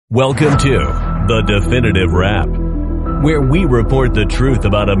Welcome to The Definitive Wrap, where we report the truth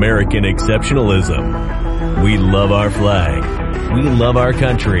about American exceptionalism. We love our flag, we love our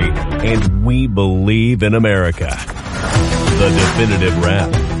country, and we believe in America. The Definitive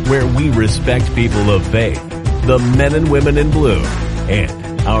Wrap, where we respect people of faith, the men and women in blue,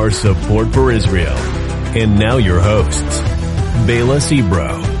 and our support for Israel. And now your hosts, Bela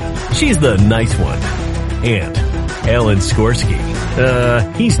Sebro, she's the nice one, and Alan Skorsky.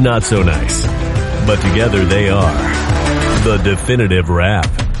 He's not so nice. But together they are The Definitive Wrap.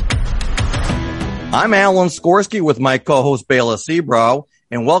 I'm Alan Skorsky with my co-host Bela Sebro,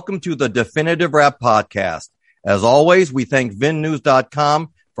 and welcome to the Definitive Wrap podcast. As always, we thank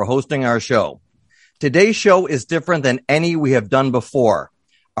VinNews.com for hosting our show. Today's show is different than any we have done before.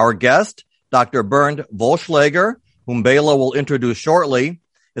 Our guest, Dr. Bernd Vollschlager, whom Bela will introduce shortly,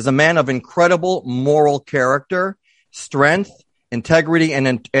 is a man of incredible moral character, strength, integrity,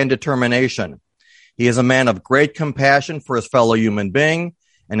 and determination. He is a man of great compassion for his fellow human being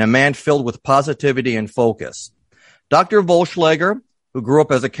and a man filled with positivity and focus. Dr. Vollschlager, who grew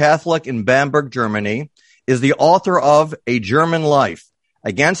up as a Catholic in Bamberg, Germany, is the author of A German Life,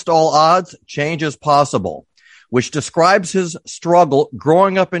 Against All Odds, Change is Possible, which describes his struggle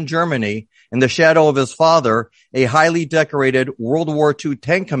growing up in Germany in the shadow of his father, a highly decorated World War II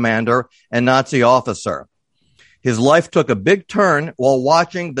tank commander and Nazi officer. His life took a big turn while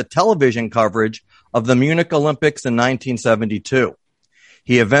watching the television coverage of the Munich Olympics in 1972.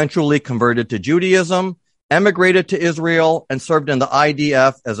 He eventually converted to Judaism, emigrated to Israel, and served in the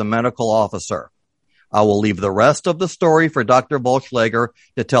IDF as a medical officer. I will leave the rest of the story for Dr. Vollschlager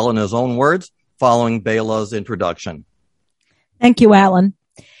to tell in his own words following Bela's introduction. Thank you, Alan.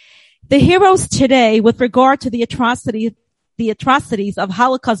 The heroes today with regard to the atrocities of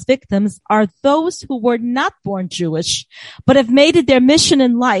Holocaust victims are those who were not born Jewish, but have made it their mission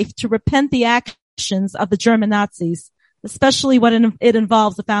in life to repent the actions of the German Nazis, especially when it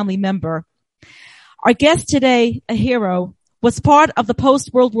involves a family member. Our guest today, a hero, was part of the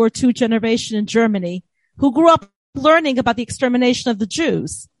post-World War II generation in Germany who grew up learning about the extermination of the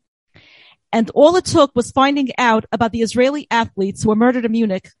Jews. And all it took was finding out about the Israeli athletes who were murdered in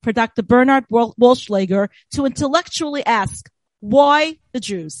Munich for Dr. Bernhard Vollschlager to intellectually ask, why the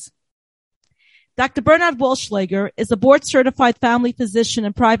Jews? Dr. Bernhard Vollschlager is a board-certified family physician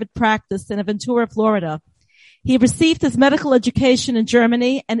in private practice in Aventura, Florida. He received his medical education in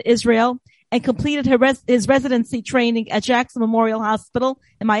Germany and Israel and completed his residency training at Jackson Memorial Hospital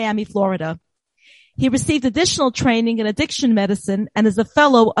in Miami, Florida. He received additional training in addiction medicine and is a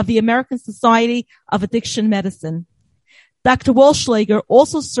fellow of the American Society of Addiction Medicine. Dr. Vollschlager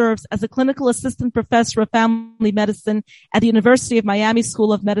also serves as a clinical assistant professor of family medicine at the University of Miami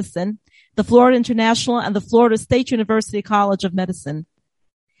School of Medicine, the Florida International, and the Florida State University College of Medicine.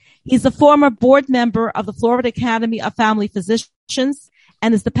 He's a former board member of the Florida Academy of Family Physicians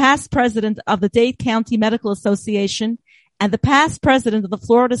and is the past president of the Dade County Medical Association and the past president of the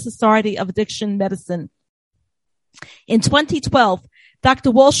Florida Society of Addiction Medicine. In 2012,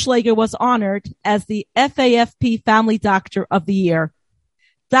 Dr. Vollschlager was honored as the FAFP Family Doctor of the Year.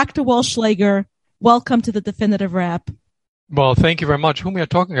 Dr. Vollschlager, welcome to the Definitive Wrap. Well, thank you very much. Whom are you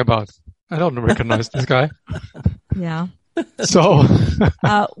talking about? I don't recognize this guy. Yeah. So,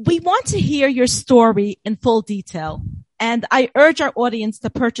 we want to hear your story in full detail, and I urge our audience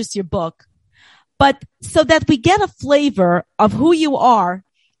to purchase your book. But so that we get a flavor of who you are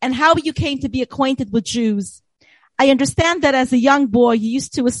and how you came to be acquainted with Jews, I understand that as a young boy, you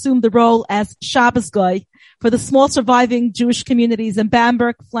used to assume the role as Shabbos guy for the small surviving Jewish communities in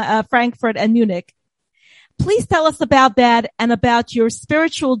Bamberg, Frankfurt, and Munich. Please tell us about that and about your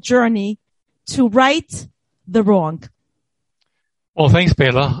spiritual journey to right the wrong. Well, thanks,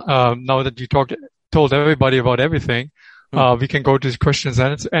 Bela. Now that you told everybody about everything, we can go to questions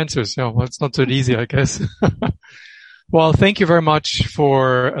and answers. Yeah, well, it's not so easy, I guess. Well, thank you very much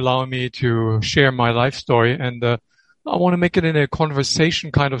for allowing me to share my life story. And I want to make it in a conversation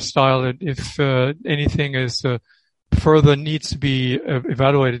kind of style. And if anything is further needs to be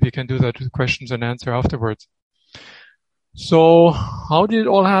evaluated, we can do that with questions and answer afterwards. So how did it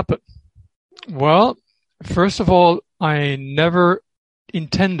all happen? Well, first of all, I never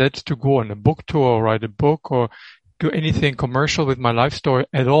intended to go on a book tour or write a book or do anything commercial with my life story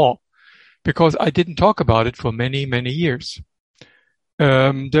at all, because I didn't talk about it for many, many years.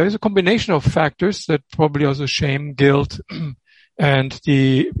 There is a combination of factors that probably also shame, guilt, and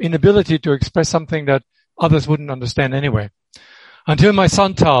the inability to express something that others wouldn't understand anyway. Until my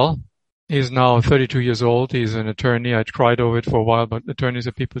son Tal, he's now 32 years old. He's an attorney. I cried over it for a while, but attorneys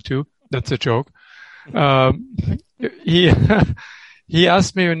are people too. That's a joke. He He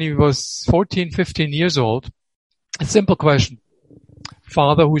asked me when he was 14, 15 years old, a simple question.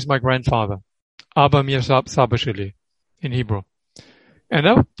 Father, who is my grandfather? Abba mir Saba Sheli in Hebrew. And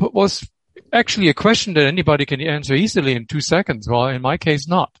that was actually a question that anybody can answer easily in 2 seconds. Well, in my case,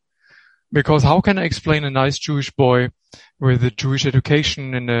 not. Because how can I explain a nice Jewish boy with a Jewish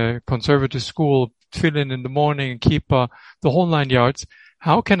education in a conservative school, tefillin in the morning, kippah, the whole 9 yards?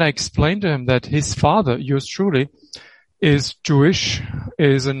 How can I explain to him that his father, yours truly, is Jewish,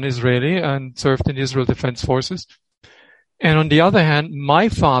 is an Israeli, and served in the Israel Defense Forces? And on the other hand, my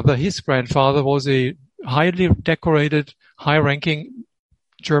father, his grandfather, was a highly decorated, high-ranking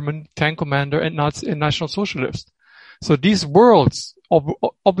German tank commander and National Socialist. So these worlds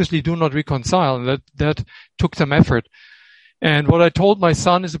obviously do not reconcile, and that took some effort. And what I told my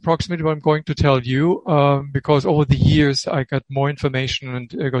son is approximately what I'm going to tell you, because over the years I got more information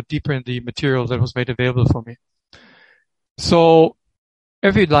and I got deeper in the material that was made available for me. So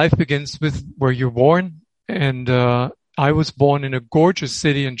every life begins with where you're born, and I was born in a gorgeous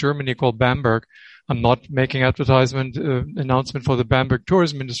city in Germany called Bamberg. I'm not making announcement for the Bamberg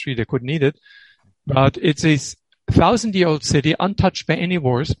tourism industry. They couldn't need it. But it's a 1,000-year-old city, untouched by any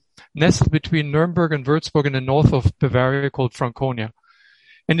wars, nestled between Nuremberg and Würzburg in the north of Bavaria, called Franconia.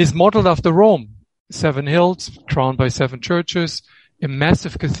 And is modeled after Rome. 7 hills, crowned by 7 churches, a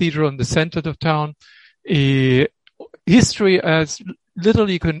massive cathedral in the center of town, a history as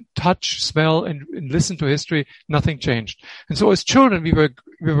literally you can touch, smell, and listen to history. Nothing changed. And so as children, we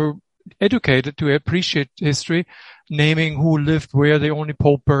were educated to appreciate history, naming who lived where, the only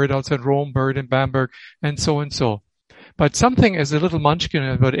Pope buried outside Rome, buried in Bamberg, and so and so. But something as a little munchkin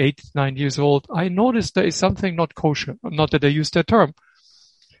at about 8, 9 years old, I noticed there is something not kosher. Not that I use that term.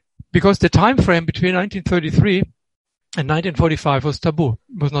 Because the time frame between 1933 and 1945 was taboo,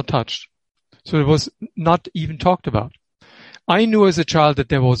 was not touched. So it was not even talked about. I knew as a child that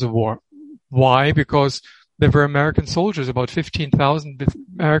there was a war. Why? Because there were American soldiers, about 15,000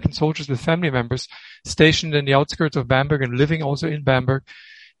 American soldiers with family members stationed in the outskirts of Bamberg and living also in Bamberg,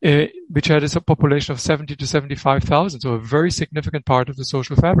 which had a population of 70 to 75,000, so a very significant part of the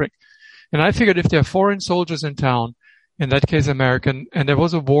social fabric. And I figured if there are foreign soldiers in town, in that case American, and there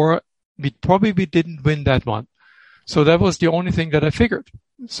was a war, we probably didn't win that one. So that was the only thing that I figured.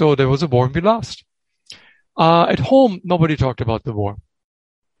 So there was a war and we lost. At home, nobody talked about the war.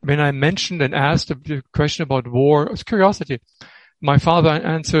 When I mentioned and asked a question about war, it was curiosity. My father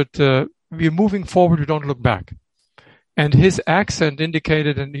answered, we're moving forward, we don't look back. And his accent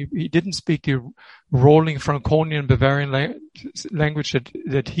indicated, and he didn't speak the rolling Franconian Bavarian language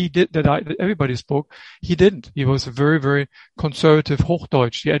that everybody spoke. He didn't. He was a very, very conservative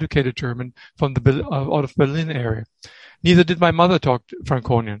Hochdeutsch, the educated German from out of Berlin area. Neither did my mother talk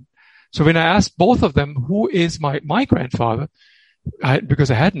Franconian. So when I asked both of them, who is my grandfather,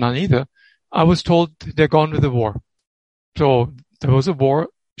 because I had none either, I was told they're gone with the war. So there was a war,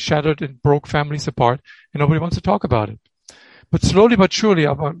 shattered and broke families apart, and nobody wants to talk about it. But slowly but surely,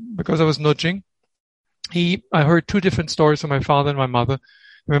 because I was nudging, I heard 2 different stories from my father and my mother.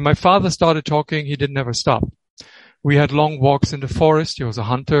 When my father started talking, he didn't ever stop. We had long walks in the forest. He was a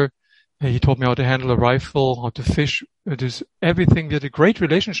hunter. He taught me how to handle a rifle, how to fish, just everything. We had a great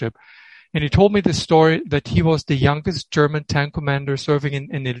relationship. And he told me the story that he was the youngest German tank commander serving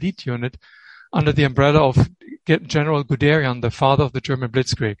in an elite unit under the umbrella of General Guderian, the father of the German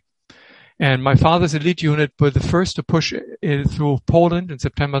Blitzkrieg. And my father's elite unit were the first to push through Poland in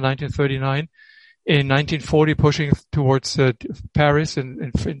September 1939. In 1940, pushing towards Paris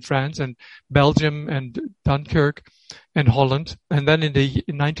in France, and Belgium and Dunkirk and Holland. And then in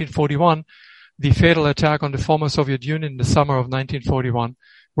 1941, the fatal attack on the former Soviet Union in the summer of 1941,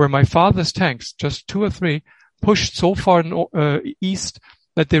 where my father's tanks, just 2 or 3, pushed so far east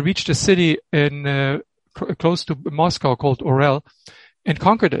that they reached a city in close to Moscow called Orel and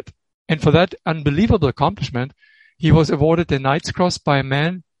conquered it. And for that unbelievable accomplishment, he was awarded the Knight's Cross by a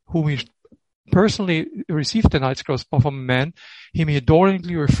man whom he personally received the Knight's Cross from a man whom he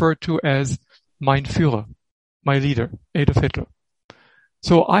adoringly referred to as mein Führer, my leader, Adolf Hitler.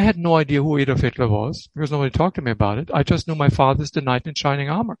 So I had no idea who Adolf Hitler was because nobody talked to me about it. I just knew my father's the knight in shining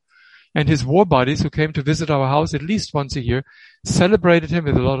armor. And his war buddies who came to visit our house at least once a year celebrated him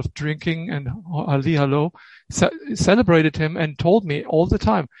with a lot of drinking and halli hallo, celebrated him and told me all the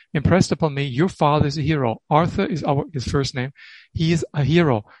time, impressed upon me, your father is a hero. Arthur is his first name. He is a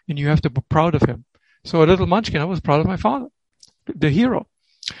hero and you have to be proud of him. So a little munchkin, I was proud of my father, the hero.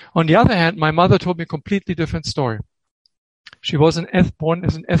 On the other hand, my mother told me a completely different story. She was born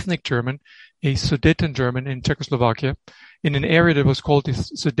as an ethnic German, a Sudeten German in Czechoslovakia, in an area that was called the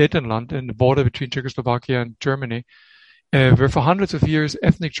Sudetenland, in the border between Czechoslovakia and Germany. where for hundreds of years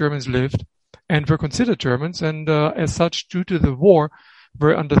ethnic Germans lived and were considered Germans, and as such, due to the war,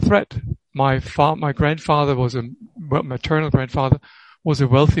 were under threat. My grandfather maternal grandfather was a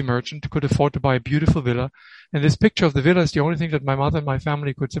wealthy merchant, could afford to buy a beautiful villa, and this picture of the villa is the only thing that my mother and my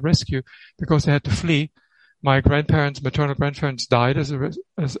family could rescue because they had to flee. My maternal grandparents died as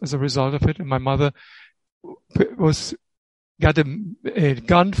a result of it, and my mother got a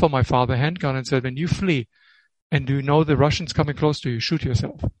gun for my father, a handgun, and said, when you flee and you know the Russians coming close to you, shoot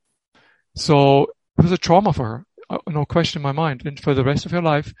yourself. So it was a trauma for her, no question in my mind. And for the rest of her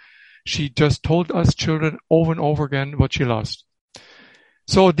life, she just told us children over and over again what she lost.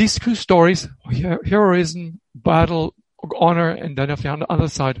 So these two stories, heroism, battle, honor, and then on the other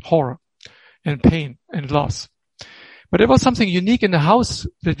side, horror and pain and loss. But there was something unique in the house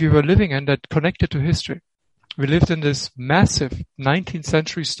that we were living in that connected to history. We lived in this massive 19th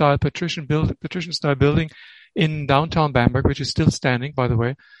century style patrician style building in downtown Bamberg, which is still standing, by the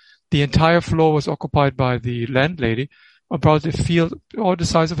way. The entire floor was occupied by the landlady, about a field or the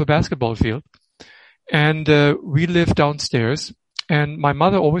size of a basketball field. And we lived downstairs. And my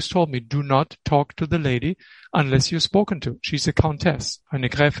mother always told me, do not talk to the lady unless you're spoken to. She's a countess, eine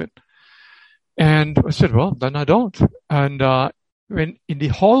Gräfin. And I said, well, then I don't. And when in the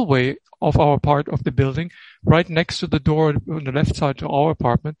hallway of our part of the building, right next to the door on the left side to our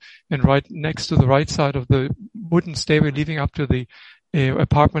apartment, and right next to the right side of the wooden stairway leading up to the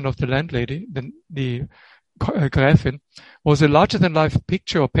apartment of the landlady, the Gräfin, was a larger-than-life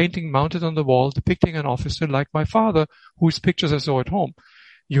picture or painting mounted on the wall depicting an officer like my father, whose pictures I saw at home.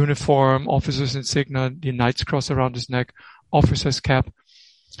 Uniform, officer's insignia, the Knight's Cross around his neck, officer's cap.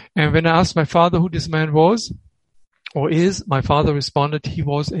 And when I asked my father who this man was, or is, my father responded he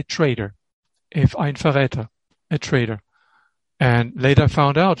was a traitor. Ein Verräter, a traitor. And later I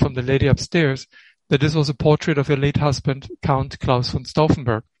found out from the lady upstairs that this was a portrait of her late husband, Count Klaus von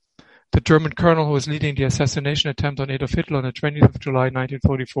Stauffenberg, the German colonel who was leading the assassination attempt on Adolf Hitler on the 20th of July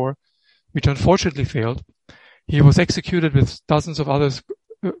 1944, which unfortunately failed. He was executed with dozens of other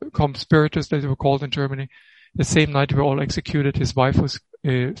conspirators, that they were called in Germany. The same night they were all executed. His wife was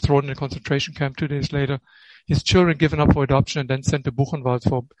thrown in a concentration camp 2 days later. His children given up for adoption and then sent to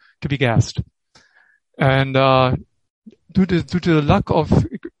Buchenwald to be gassed. And due to the luck of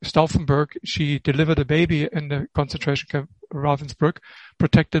Stauffenberg, she delivered a baby in the concentration camp Ravensbrück,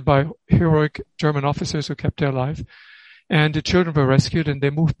 protected by heroic German officers who kept her alive. And the children were rescued and they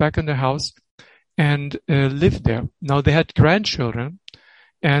moved back in their house and lived there. Now they had grandchildren,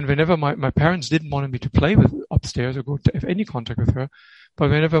 and whenever my parents didn't want me to play with upstairs or go to have any contact with her, but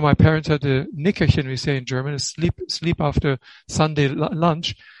whenever my parents had a Nickerchen, we say in German, a sleep after Sunday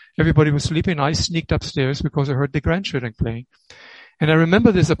lunch, everybody was sleeping. I sneaked upstairs because I heard the grandchildren playing. And I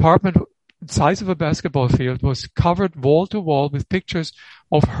remember this apartment, the size of a basketball field, was covered wall to wall with pictures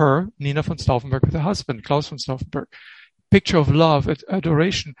of her, Nina von Stauffenberg, with her husband, Klaus von Stauffenberg. Picture of love,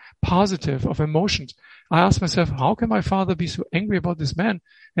 adoration, positive, of emotions. I asked myself, how can my father be so angry about this man?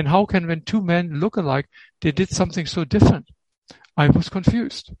 And how can, when two men look alike, they did something so different? I was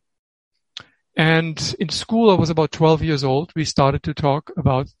confused. And in school, I was about 12 years old. We started to talk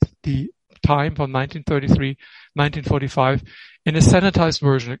about the time from 1933, 1945 in a sanitized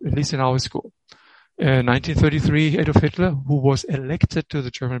version, at least in our school. 1933, Adolf Hitler, who was elected to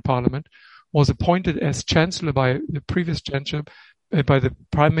the German parliament, was appointed as chancellor by the previous chancellor, by the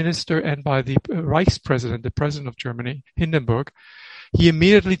prime minister and by the Reichspräsident, the president of Germany, Hindenburg. He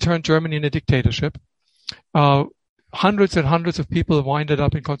immediately turned Germany into a dictatorship. Hundreds and hundreds of people winded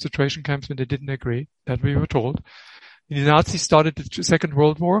up in concentration camps when they didn't agree, that we were told. The Nazis started the Second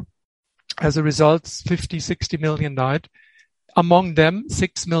World War. As a result, 50, 60 million died. Among them,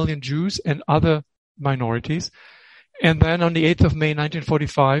 6 million Jews and other minorities. And then on the 8th of May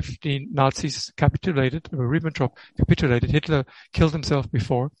 1945, the Nazis capitulated, or Ribbentrop capitulated. Hitler killed himself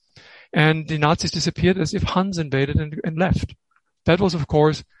before. And the Nazis disappeared as if Huns invaded and left. That was, of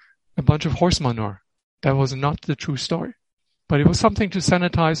course, a bunch of horse manure. That was not the true story. But it was something to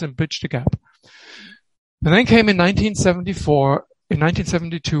sanitize and bridge the gap. And then came in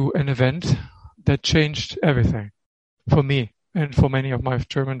 1972, an event that changed everything for me and for many of my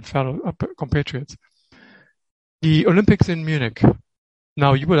German fellow compatriots. The Olympics in Munich.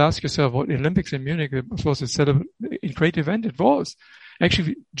 Now you will ask yourself, what the Olympics in Munich was a great event? It was.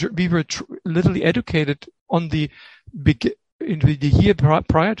 Actually, we were literally educated on in the year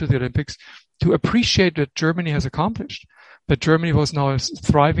prior to the Olympics to appreciate what Germany has accomplished. That Germany was now a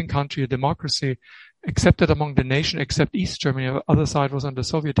thriving country, a democracy, accepted among the nation, except East Germany. The other side was under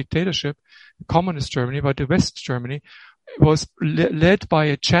Soviet dictatorship, communist Germany, but the West Germany was led by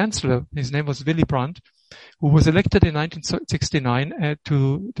a chancellor. His name was Willy Brandt, who was elected in 1969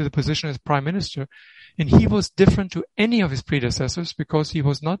 to the position as prime minister. And he was different to any of his predecessors because he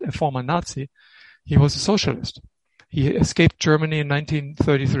was not a former Nazi. He was a socialist. He escaped Germany in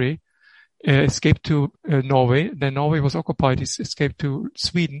 1933, escaped to Norway. Then Norway was occupied. He escaped to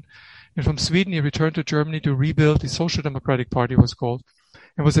Sweden. And from Sweden, he returned to Germany to rebuild the Social Democratic Party, was called,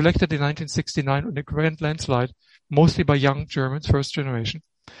 and was elected in 1969 in a grand landslide, mostly by young Germans, first generation.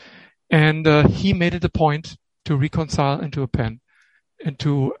 And he made it a point to reconcile and to append and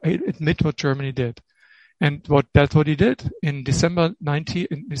to admit what Germany did. And that's what he did in December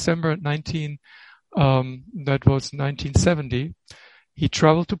 1970. He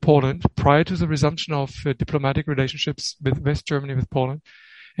traveled to Poland prior to the resumption of diplomatic relationships with West Germany, with Poland.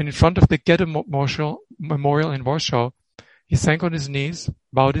 And in front of the Goethe Memorial in Warsaw, he sank on his knees,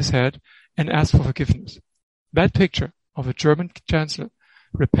 bowed his head, and asked for forgiveness. That picture of a German chancellor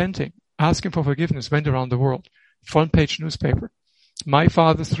repenting, asking for forgiveness, went around the world. Front page newspaper. My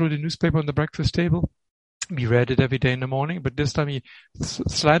father threw the newspaper on the breakfast table. We read it every day in the morning, but this time he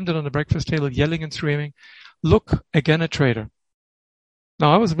slammed it on the breakfast table, yelling and screaming, "Look, again a traitor."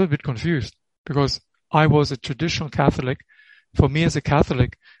 Now I was a little bit confused because I was a traditional Catholic. For me as a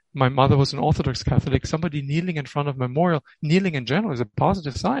Catholic, my mother was an Orthodox Catholic. Somebody kneeling in front of a memorial, kneeling in general is a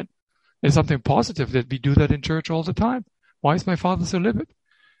positive sign. It's something positive that we do that in church all the time. Why is my father so livid?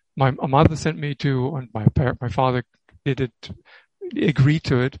 My mother sent me to, and my father did it, agreed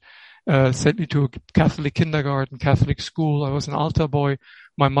to it, sent me to a Catholic kindergarten, Catholic school. I was an altar boy.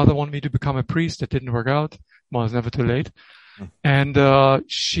 My mother wanted me to become a priest. That didn't work out. Well, it's never too late. And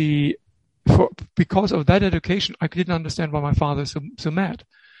because of that education, I didn't understand why my father is so mad.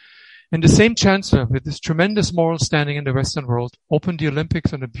 And the same chancellor, with this tremendous moral standing in the Western world, opened the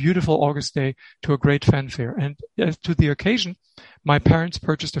Olympics on a beautiful August day to a great fanfare. And to the occasion, my parents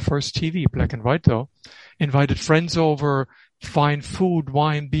purchased the first TV, black and white though, invited friends over, fine food,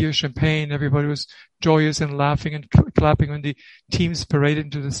 wine, beer, champagne. Everybody was joyous and laughing and clapping when the teams paraded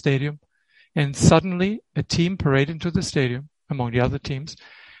into the stadium. And suddenly, a team paraded into the stadium, among the other teams,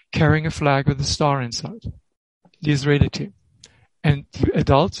 carrying a flag with a star inside. The Israeli team. And the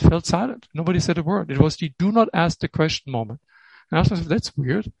adults felt silent. Nobody said a word. It was the do not ask the question moment. And I was like, that's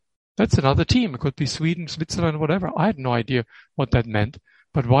weird. That's another team. It could be Sweden, Switzerland, whatever. I had no idea what that meant.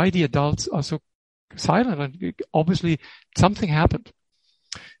 But why the adults are so silent? And obviously, something happened.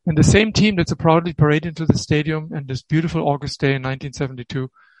 And the same team that's proudly paraded into the stadium and this beautiful August day in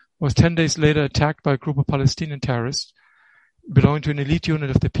 1972 was 10 days later attacked by a group of Palestinian terrorists belonging to an elite unit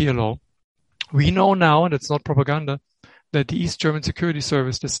of the PLO. We know now, and it's not propaganda, that the East German Security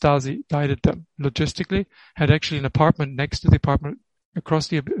Service, the Stasi, guided them logistically, had actually an apartment next to the apartment across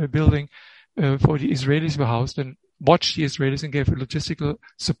the building for the Israelis were housed, and watched the Israelis and gave logistical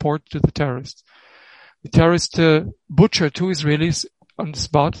support to the terrorists. The terrorists butchered 2 Israelis on the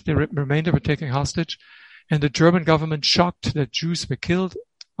spot. The remainder were taken hostage, and the German government, shocked that Jews were killed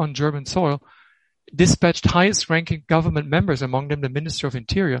on German soil, dispatched highest-ranking government members, among them the Minister of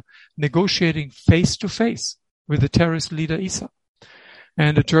Interior, negotiating face-to-face with the terrorist leader Issa.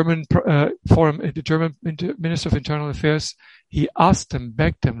 And the German Minister of Internal Affairs, he asked them,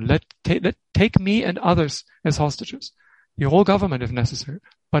 begged them, take me and others as hostages, the whole government if necessary,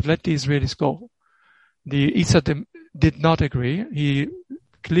 but let the Israelis go. The Issa did not agree. He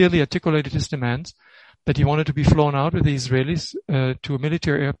clearly articulated his demands that he wanted to be flown out with the Israelis to a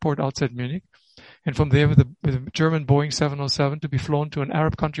military airport outside Munich, and from there with a German Boeing 707 to be flown to an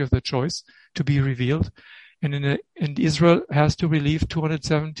Arab country of their choice to be revealed. And Israel has to release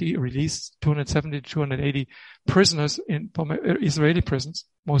 270 to 280 prisoners from Israeli prisons,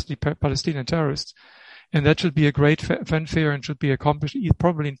 mostly Palestinian terrorists. And that should be a great fanfare and should be accomplished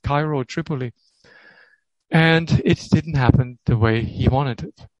probably in Cairo or Tripoli. And it didn't happen the way he wanted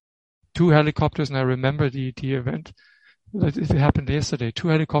it. 2 helicopters, and I remember the event. It happened yesterday. 2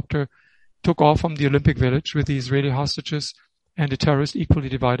 helicopters took off from the Olympic Village with the Israeli hostages and the terrorists equally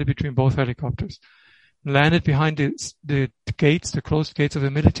divided between both helicopters. Landed behind the gates, the closed gates of a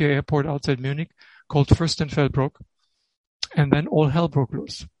military airport outside Munich called Fürstenfeldbruck. And then all hell broke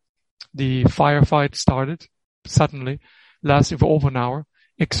loose. The firefight started suddenly, lasting for over an hour.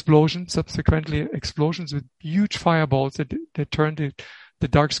 Explosions, subsequently explosions with huge fireballs that turned the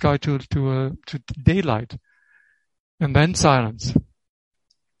dark sky to daylight. And then silence.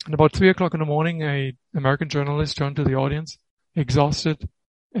 And about 3 o'clock in the morning, an American journalist turned to the audience, exhausted,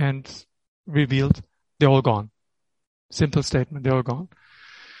 and revealed they're all gone. Simple statement, they're all gone.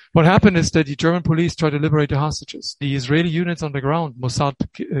 What happened is that the German police tried to liberate the hostages. The Israeli units on the ground, Mossad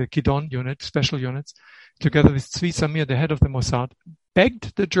Kidon unit, special units, together with Tzvi Samir, the head of the Mossad,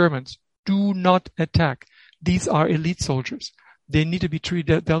 begged the Germans, do not attack. These are elite soldiers. They need to be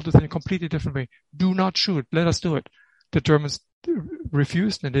dealt with in a completely different way. Do not shoot. Let us do it. The Germans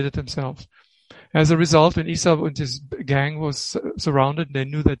refused and did it themselves. As a result, when Issa and his gang was surrounded, they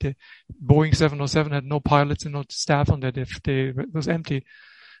knew that the Boeing 707 had no pilots and no staff on that. If it was empty,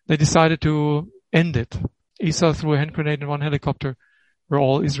 they decided to end it. Issa threw a hand grenade in one helicopter where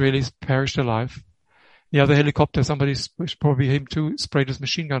all Israelis perished alive. The other helicopter, somebody, probably him too, sprayed with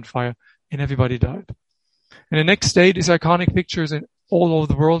machine gun fire and everybody died. And the next day, these iconic pictures all over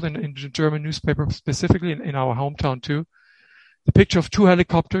the world, in the German newspaper, specifically in our hometown too. The picture of two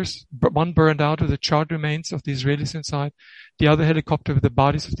helicopters, one burned out with the charred remains of the Israelis inside, the other helicopter with the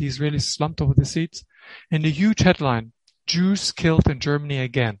bodies of the Israelis slumped over the seats, and a huge headline, Jews killed in Germany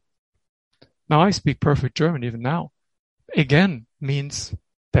again. Now I speak perfect German even now. Again means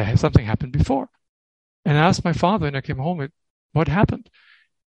that something happened before. And I asked my father when I came home, what happened?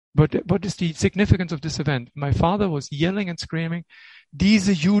 But what is the significance of this event? My father was yelling and screaming,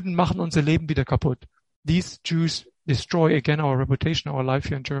 Diese Juden machen unser Leben wieder kaputt. These Jews destroy again our reputation, our life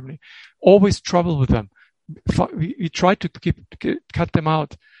here in Germany. Always trouble with them. We try to cut them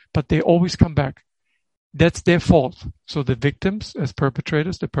out, but they always come back. That's their fault. So the victims as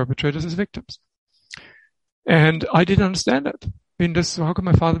perpetrators, the perpetrators as victims. And I didn't understand that. How can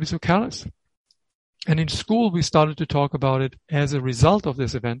my father be so callous? And in school, we started to talk about it. As a result of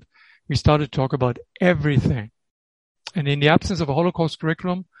this event, we started to talk about everything. And in the absence of a Holocaust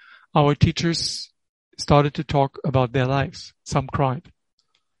curriculum, our teachers started to talk about their lives. Some cried.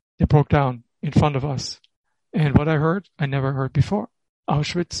 They broke down in front of us. And what I heard, I never heard before.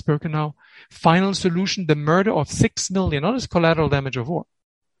 Auschwitz, Birkenau, final solution, the murder of 6 million, not as collateral damage of war,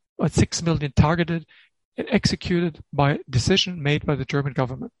 but 6 million targeted and executed by decision made by the German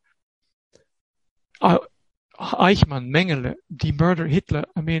government. Eichmann, Mengele, the murder, Hitler.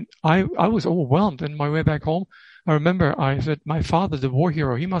 I mean, I was overwhelmed. And my way back home, I remember I said, my father, the war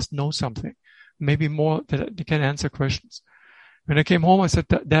hero, he must know something, maybe more that he can answer questions. When I came home, I said,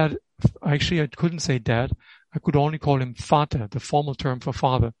 Dad, actually, I couldn't say Dad. I could only call him Vater, the formal term for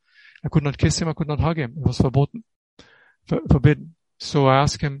father. I could not kiss him. I could not hug him. It was forbidden. So I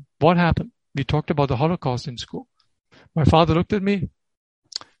asked him, what happened? We talked about the Holocaust in school. My father looked at me,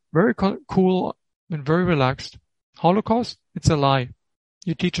 very cool and very relaxed. Holocaust? It's a lie.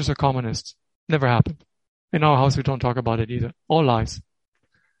 Your teachers are communists. Never happened. In our house, we don't talk about it either. All lies.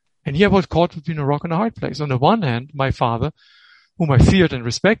 And here I was caught between a rock and a hard place. On the one hand, my father, whom I feared and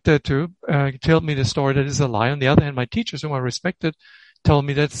respected told me the story that is a lie. On the other hand, my teachers, whom I respected, told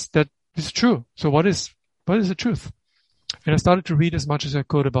me that is true. So what is the truth? And I started to read as much as I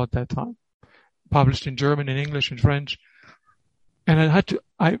could about that time. Published in German, in English, in French. And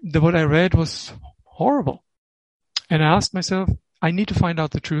what I read was horrible. And I asked myself, I need to find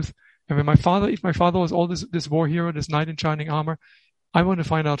out the truth. And if my father was all this war hero, this knight in shining armor, I want to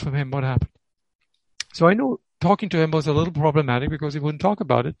find out from him what happened. So I know talking to him was a little problematic because he wouldn't talk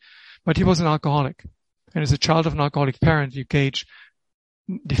about it, but he was an alcoholic. And as a child of an alcoholic parent, you gauge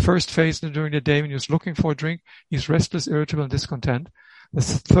the first phase during the day when he was looking for a drink, he's restless, irritable, and discontent. The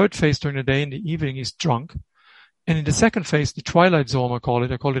third phase during the day, in the evening, he's drunk. And in the second phase, the twilight zone, I call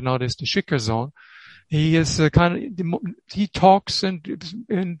it nowadays the Schicker zone. He is he talks and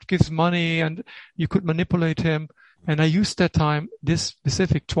gives money, and you could manipulate him. And I used that time, this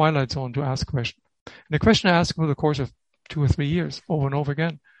specific twilight zone, to ask questions. And the question I asked over the course of 2 or 3 years, over and over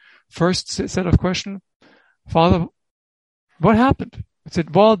again. First set of questions, Father, what happened? I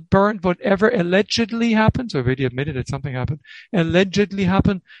said, well, burned, whatever allegedly happened. So I already admitted that something happened. Allegedly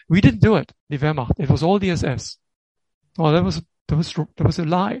happened. We didn't do it, the Wehrmacht. It was all the SS. Well, that was a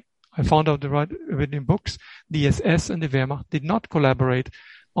lie. I found out in books, the SS and the Wehrmacht did not collaborate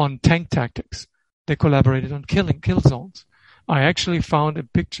on tank tactics. They collaborated on kill zones. I actually found a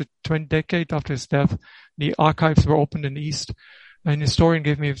picture 20 decades after his death. The archives were opened in the East. An historian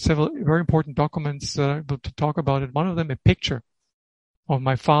gave me several very important documents to talk about it. One of them, a picture of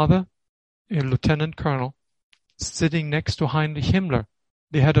my father, a lieutenant colonel, sitting next to Heinrich Himmler,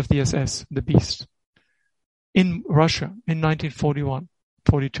 the head of the SS, the beast, in Russia in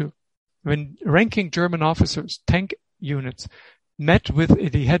 1941-42. When ranking German officers, tank units, met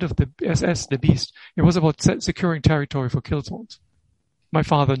with the head of the SS, the beast, it was about securing territory for kill zones. My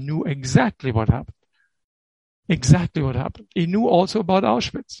father knew exactly what happened. Exactly what happened. He knew also about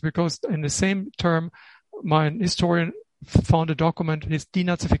Auschwitz, because in the same term, my historian found a document, his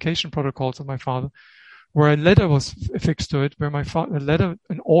denazification protocols of my father, where a letter was affixed to it, where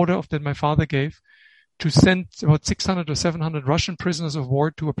an order that my father gave to send about 600 or 700 Russian prisoners of war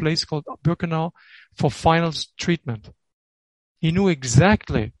to a place called Birkenau for final treatment. He knew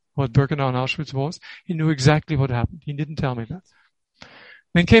exactly what Birkenau and Auschwitz was. He knew exactly what happened. He didn't tell me that.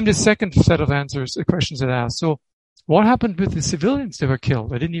 Then came the second set of answers, the questions that I asked. So what happened with the civilians that were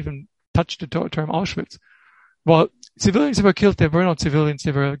killed? I didn't even touch the term Auschwitz. Well, civilians that were killed, they were not civilians.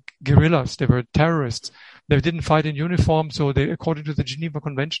 They were guerrillas. They were terrorists. They didn't fight in uniform. So they, according to the Geneva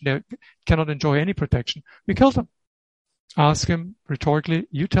Convention, they cannot enjoy any protection. We killed them. Ask him rhetorically,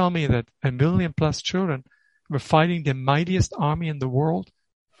 you tell me that 1 million plus children were fighting the mightiest army in the world,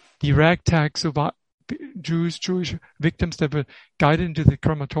 the ragtag Jewish victims that were guided into the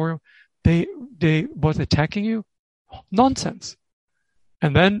crematorium, they was attacking you? Nonsense.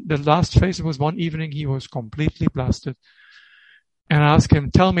 And then the last phase was one evening he was completely blasted. And I asked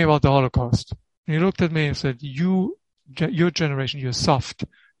him, tell me about the Holocaust. And he looked at me and said, your generation, you're soft.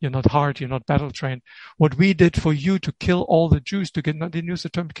 You're not hard. You're not battle trained. What we did for you to kill all the Jews, didn't use the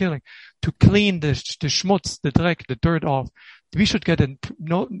term killing, to clean the schmutz, the dreck, the dirt off. We should get a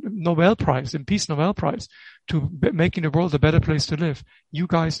Nobel Prize, a Peace Nobel Prize, to making the world a better place to live. You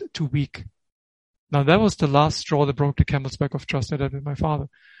guys too weak. Now that was the last straw that broke the camel's back of trust that I had with my father.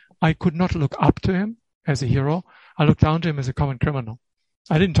 I could not look up to him as a hero. I looked down to him as a common criminal.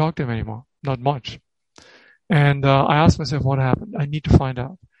 I didn't talk to him anymore, not much. And I asked myself what happened. I need to find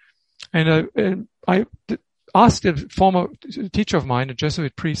out. And I asked a former teacher of mine, a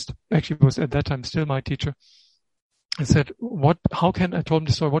Jesuit priest, actually was at that time still my teacher. I said, I told him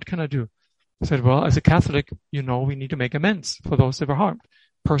the story, what can I do? I said, well, as a Catholic, we need to make amends for those that were harmed,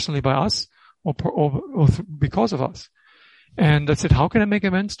 personally by us or because of us. And I said, how can I make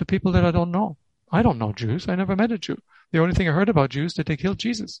amends to people that I don't know? I don't know Jews. I never met a Jew. The only thing I heard about Jews that they killed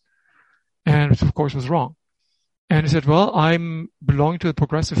Jesus. And it, of course, was wrong. And he said, well, I'm belonging to the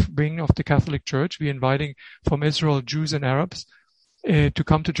progressive wing of the Catholic Church. We're inviting from Israel Jews and Arabs to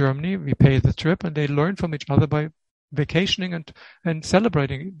come to Germany. We pay the trip, and they learn from each other by vacationing and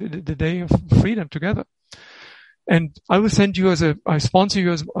celebrating the day of freedom together. And I will send you I sponsor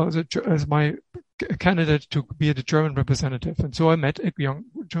you as my candidate to be the German representative. And so I met young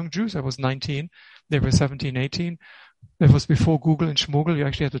Jews. I was 19. They were 17, 18. That was before Google and Schmoogle. You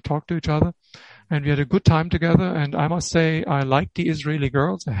actually had to talk to each other. And we had a good time together. And I must say, I liked the Israeli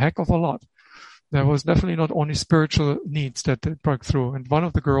girls a heck of a lot. There was definitely not only spiritual needs that broke through. And one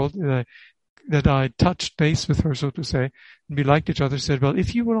of the girls that I touched base with her, so to say, and we liked each other, said, well,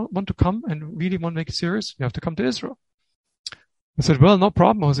 if you want to come and really want to make it serious, you have to come to Israel. I said, well, no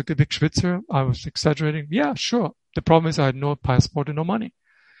problem. I was a big schwitzer. I was exaggerating. Yeah, sure. The problem is I had no passport and no money.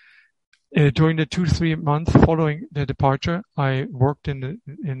 During the 2-3 months following the departure, I worked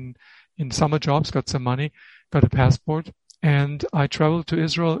in summer jobs, got some money, got a passport, and I traveled to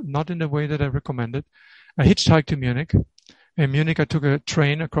Israel not in the way that I recommended. I hitchhiked to Munich. In Munich, I took a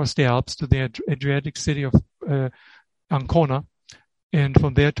train across the Alps to the Adriatic city of Ancona, and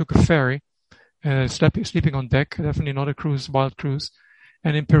from there took a ferry, sleeping on deck, definitely not a cruise, wild cruise.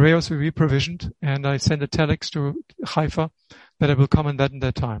 And in Piraeus, we reprovisioned, and I sent a telex to Haifa that I will come in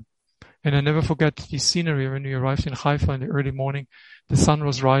that time. And I never forget the scenery when we arrived in Haifa in the early morning. The sun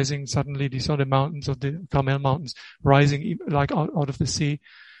was rising. Suddenly, you saw the mountains of the Carmel Mountains rising like out of the sea.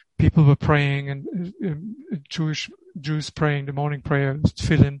 People were praying, and Jews praying the morning prayer,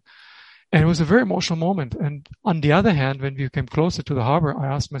 tefillin. And it was a very emotional moment. And on the other hand, when we came closer to the harbor, I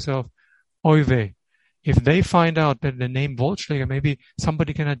asked myself, oy vey, if they find out that the name Wollschläger, maybe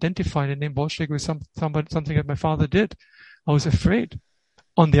somebody can identify the name Wollschläger with something that my father did. I was afraid.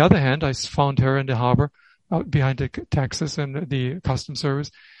 On the other hand, I found her in the harbor behind the taxes and the customs service.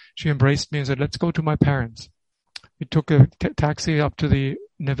 She embraced me and said, let's go to my parents. We took a taxi up to the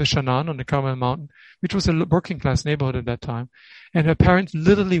Neve Sha'anan on the Carmel Mountain, which was a working class neighborhood at that time. And her parents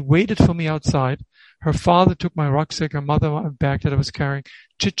literally waited for me outside. Her father took my rucksack, her mother my bag that I was carrying,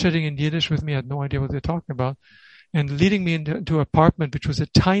 chit-chatting in Yiddish with me. I had no idea what they were talking about. And leading me into an apartment, which was a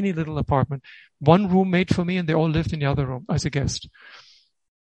tiny little apartment. One room made for me, and they all lived in the other room as a guest.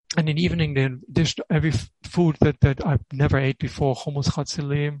 And in the evening, they dished every food that I've never ate before, hummus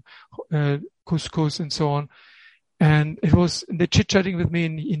chatzilim, couscous, and so on. And they chit-chatting with me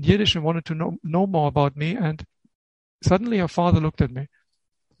in Yiddish and wanted to know more about me. And suddenly her father looked at me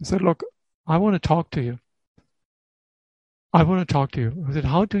and said, look, I want to talk to you. I want to talk to you. I said,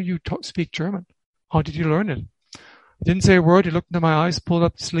 how do you speak German? How did you learn it? He didn't say a word. He looked into my eyes, pulled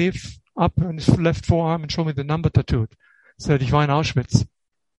up the sleeve up on his left forearm and showed me the number tattooed. Said, ich war in Auschwitz.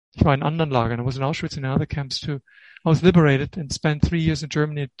 Ich war in anderen Lagern. I was in Auschwitz and in other camps too. I was liberated and spent 3 years in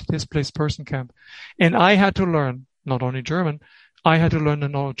Germany at displaced person camp. And I had to learn, not only German, I had to learn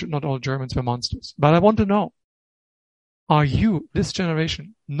that not all Germans were monsters. But I want to know, are you, this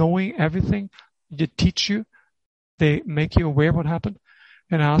generation, knowing everything? They teach you? They make you aware of what happened?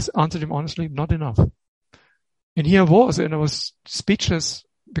 And I answered him honestly, not enough. And here I was, and I was speechless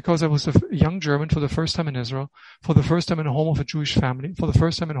because I was a young German for the first time in Israel, for the first time in a home of a Jewish family, for the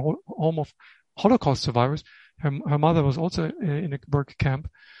first time in a home of Holocaust survivors. Her mother was also in a work camp.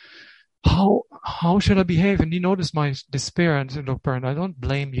 How should I behave? And he noticed my despair and said, look, Bernd, I don't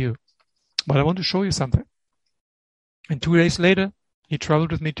blame you, but I want to show you something. And 2 days later, he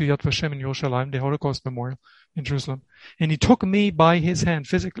traveled with me to Yad Vashem in Yerushalayim, the Holocaust Memorial in Jerusalem. And he took me by his hand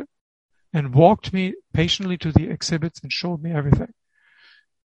physically and walked me patiently to the exhibits and showed me everything.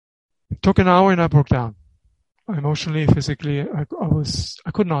 It took an hour and I broke down. Emotionally, physically, I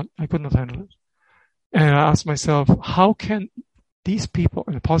could not handle it. And I asked myself, how can these people,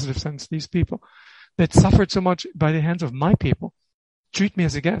 in a positive sense, these people that suffered so much by the hands of my people, treat me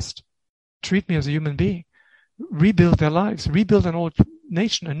as a guest, treat me as a human being, rebuild their lives, rebuild an old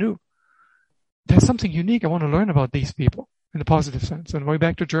nation anew? There's something unique I want to learn about these people in a positive sense. And way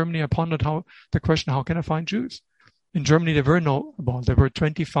back to Germany, I pondered the question, how can I find Jews? In Germany, there were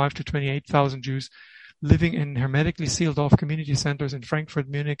 25 to 28,000 Jews living in hermetically sealed off community centers in Frankfurt,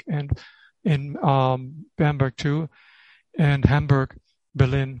 Munich, and in Bamberg too, and Hamburg,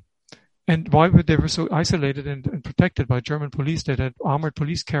 Berlin. And why they were so isolated and protected by German police that had armored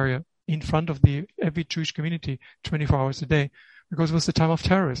police carrier in front of every Jewish community 24 hours a day, because it was the time of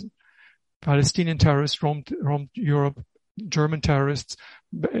terrorism. Palestinian terrorists roamed Europe, German terrorists,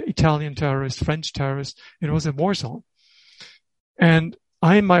 Italian terrorists, French terrorists. It was a war zone. And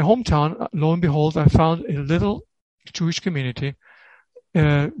in my hometown, lo and behold, I found a little Jewish community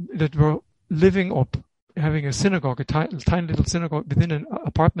that were living or having a synagogue, a tiny little synagogue within an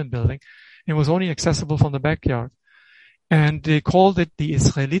apartment building. It was only accessible from the backyard. And they called it the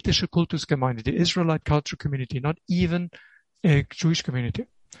Israelitische Kultusgemeinde, the Israelite culture community, not even a Jewish community.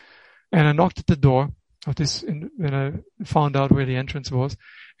 And I knocked at the door of this, and I found out where the entrance was.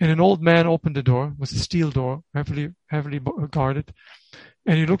 And an old man opened the door. It was a steel door, heavily guarded.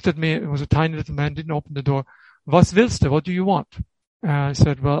 And he looked at me. It was a tiny little man, didn't open the door. Was willst du? What do you want? I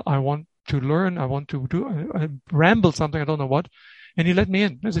said, well, I want to learn. I want to do, I rambled something. I don't know what. And he let me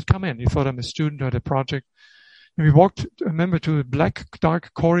in. I said, come in. He thought I'm a student or had a project. And we walked, I remember, to a black,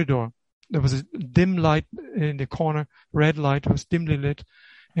 dark corridor. There was a dim light in the corner, red light. It was dimly lit.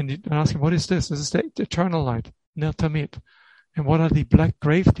 And I asked him, what is this? This is the eternal light, Ner Tamid. And what are the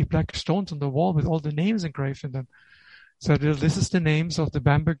black stones on the wall with all the names engraved in them? So this is the names of the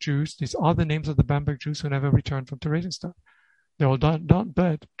Bamberg Jews. These are the names of the Bamberg Jews who never returned from Theresienstadt. They all died,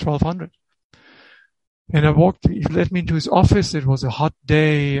 1,200. And he led me into his office. It was a hot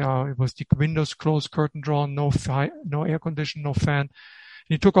day. It was the windows closed, curtain drawn, no air condition, no fan. And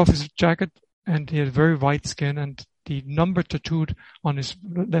he took off his jacket, and he had very white skin, and the number tattooed on his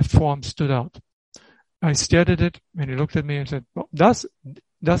left forearm stood out. I stared at it, and he looked at me and said, well, das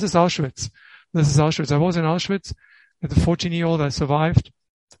ist Auschwitz. This is Auschwitz. I was in Auschwitz. As a 14-year-old, I survived.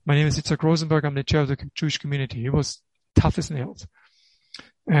 My name is Yitzhak Rosenberg. I'm the chair of the Jewish community. He was tough as nails.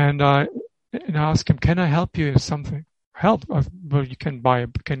 And I asked him, can I help you with something? Help? Well, you can I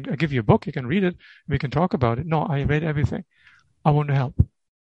give you a book. You can read it. We can talk about it. No, I read everything. I want to help.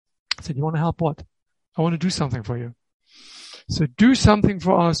 I said, you want to help what? I want to do something for you. So do something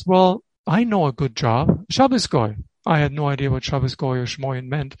for us. Well, I know a good job. Shabbos Goy. I had no idea what Shabbos Goy or Shmoyin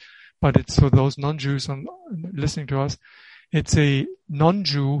meant, but it's for those non-Jews listening to us. It's a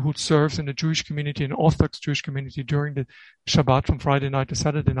non-Jew who serves in the Jewish community, an Orthodox Jewish community during the Shabbat from Friday night to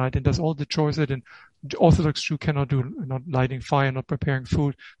Saturday night, and does all the chores that an Orthodox Jew cannot do, not lighting fire, not preparing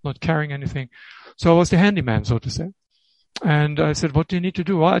food, not carrying anything. So I was the handyman, so to say. And I said, what do you need to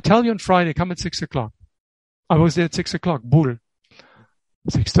do? Well, I tell you on Friday, come at 6 o'clock. I was there at 6 o'clock, bull.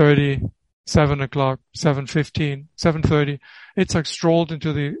 6:30, 7 o'clock, 7:15, 7:30. It's like strolled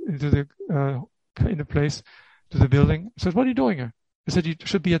into the place, to the building. I said, what are you doing here? I said, you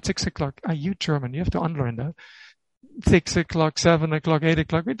should be at 6 o'clock. Are you German? You have to unlearn that. 6 o'clock, 7 o'clock, 8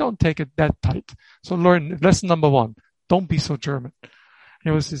 o'clock. We don't take it that tight. So learn lesson number 1. Don't be so German.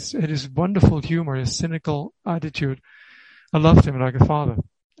 It was his wonderful humor, his cynical attitude. I loved him like a father.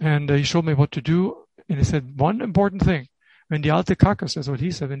 And he showed me what to do. And he said, one important thing. When the Alte Kakas, that's what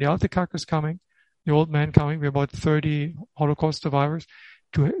he said, when the Alte Kakas coming, the old man coming, we're about 30 Holocaust survivors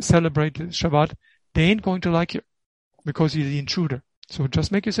to celebrate the Shabbat, they ain't going to like you because you're the intruder. So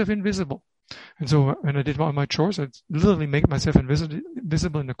just make yourself invisible. And so when I did my chores, I'd literally make myself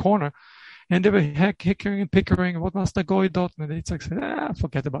invisible in the corner. And they were hickering and pickering, what must I go dot? And it's like,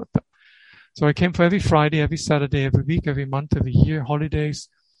 forget about that. So I came for every Friday, every Saturday, every week, every month, every year, holidays.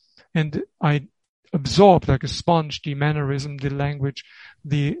 And I absorbed like a sponge the mannerism, the language,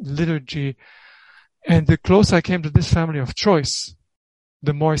 the liturgy. And the closer I came to this family of choice,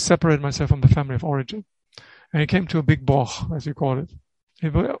 the more I separated myself from the family of origin. And it came to a big boch, as you call it.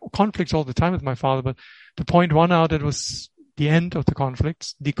 It were conflicts all the time with my father, but the point one out, it was the end of the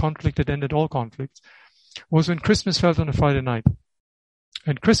conflicts, the conflict that ended all conflicts, was when Christmas fell on a Friday night.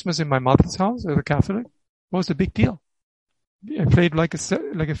 And Christmas in my mother's house, as a Catholic, was a big deal. I played like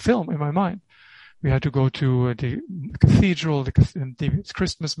a film in my mind. We had to go to the cathedral, the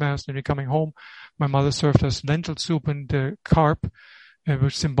Christmas Mass, and we're coming home. My mother served us lentil soup and carp, which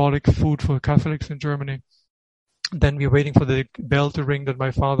was symbolic food for Catholics in Germany. Then we were waiting for the bell to ring that my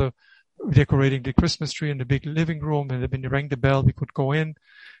father decorating the Christmas tree in the big living room. And when he rang the bell, we could go in.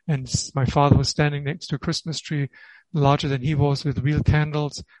 And my father was standing next to a Christmas tree, larger than he was, with real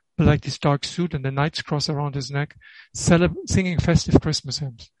candles, like this dark suit and the knight's cross around his neck, singing festive Christmas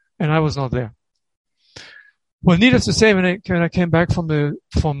hymns. And I was not there. Well, needless to say, when I came back from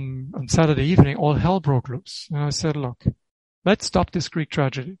on Saturday evening, all hell broke loose. And I said, look, let's stop this Greek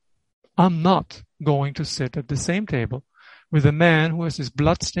tragedy. I'm not going to sit at the same table with a man who has this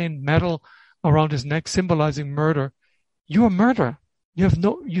bloodstained medal around his neck symbolizing murder. You're a murderer.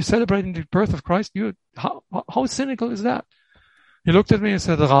 You're celebrating the birth of Christ. How cynical is that? He looked at me and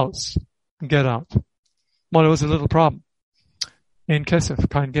said, raus, get out. Well, it was a little problem. In Kesef,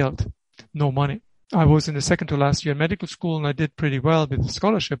 kein Geld, no money. I was in the second to last year in medical school, and I did pretty well with the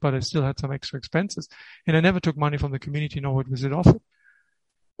scholarship, but I still had some extra expenses. And I never took money from the community, nor was it offered.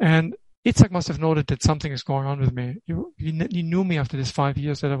 And Itzhak must have noted that something is going on with me. He knew me after this 5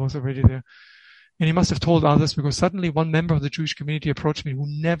 years that I was already there. And he must have told others, because suddenly one member of the Jewish community approached me who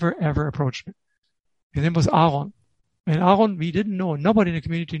never ever approached me. His name was Aaron. And Aaron, we didn't know. Nobody in the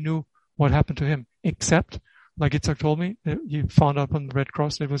community knew what happened to him, except, like Itzhak told me, he found out on the Red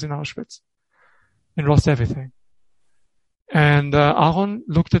Cross that he was in Auschwitz and lost everything. And Aaron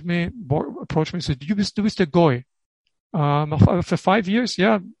looked at me, approached me and said, du bist der Goy. For 5 years,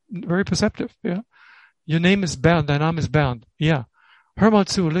 yeah, very perceptive, yeah. Your name is Bernd, dein Name ist Bernd, yeah. Hör mal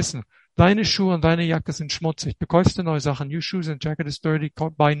zu, listen. Deine Schuhe und deine Jacke sind schmutzig. Du kaufst dir neue Sachen. Your shoes and jacket is dirty.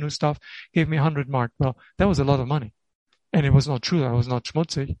 Buy new stuff. Gave me 100 mark. Well, that was a lot of money. And it was not true. I was not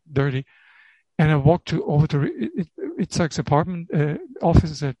schmutzig, dirty. And I walked over to Itzhak's apartment office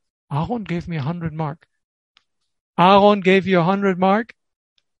and said, Aaron gave me 100 mark. Aaron gave you 100 mark?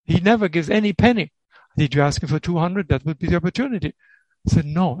 He never gives any penny. Did you ask him for 200? That would be the opportunity. I said,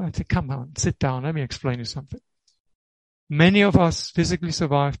 no. I said, come on, sit down. Let me explain you something. Many of us physically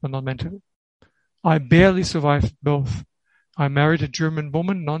survived, but not mentally. I barely survived both. I married a German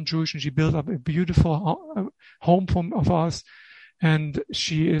woman, non-Jewish, and she built up a beautiful home of us. And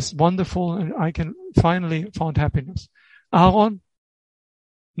she is wonderful, and I can finally found happiness. Aaron,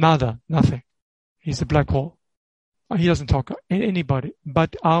 nada, nothing. He's a black hole. He doesn't talk to anybody.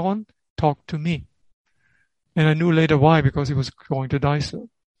 But Aaron talked to me. And I knew later why, because he was going to die soon.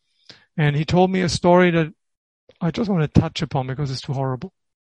 And he told me a story that I just want to touch upon because it's too horrible.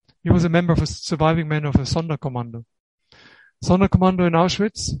 He was a member of a surviving men of a Sonderkommando. Sonderkommando in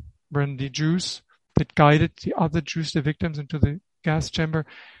Auschwitz, when the Jews that guided the other Jews, the victims, into the gas chamber,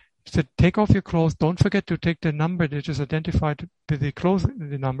 said, take off your clothes. Don't forget to take the number that is identified with the clothing,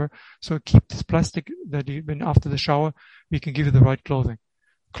 the number. So keep this plastic that even after the shower, we can give you the right clothing.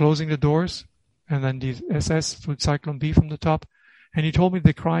 Closing the doors, and then the SS would Cyclone B from the top. And he told me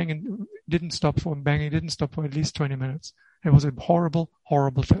the crying and didn't stop for banging, didn't stop for at least 20 minutes. It was a horrible,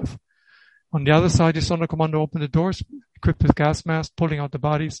 horrible death. On the other side, the Sonderkommando opened the doors, equipped with gas masks, pulling out the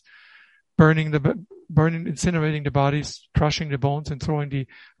bodies, incinerating the bodies, crushing the bones, and throwing the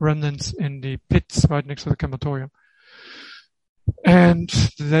remnants in the pits right next to the crematorium. And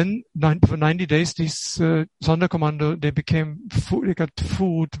then for 90 days, these Sonderkommando, they became food, they got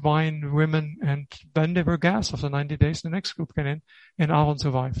food, wine, women, and then they were gassed after 90 days. The next group came in, and Aaron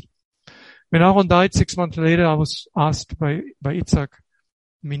survived. When Aaron died 6 months later, I was asked by Itzhak,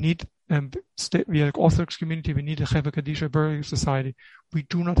 we need, we are Orthodox community, we need a Chevra Kadisha burial society. We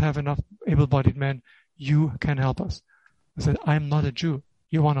do not have enough able-bodied men. You can help us. I said, I'm not a Jew.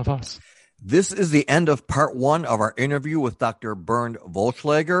 You're one of us. This is the end of part 1 of our interview with Dr. Bernd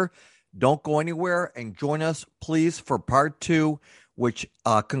Vollschlager. Don't go anywhere and join us, please, for part 2, which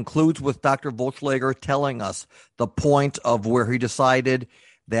concludes with Dr. Vollschlager telling us the point of where he decided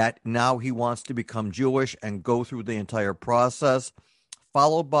that now he wants to become Jewish and go through the entire process,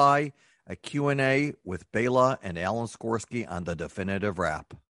 followed by a Q&A with Bela and Alan Skorsky on The Definitive Wrap.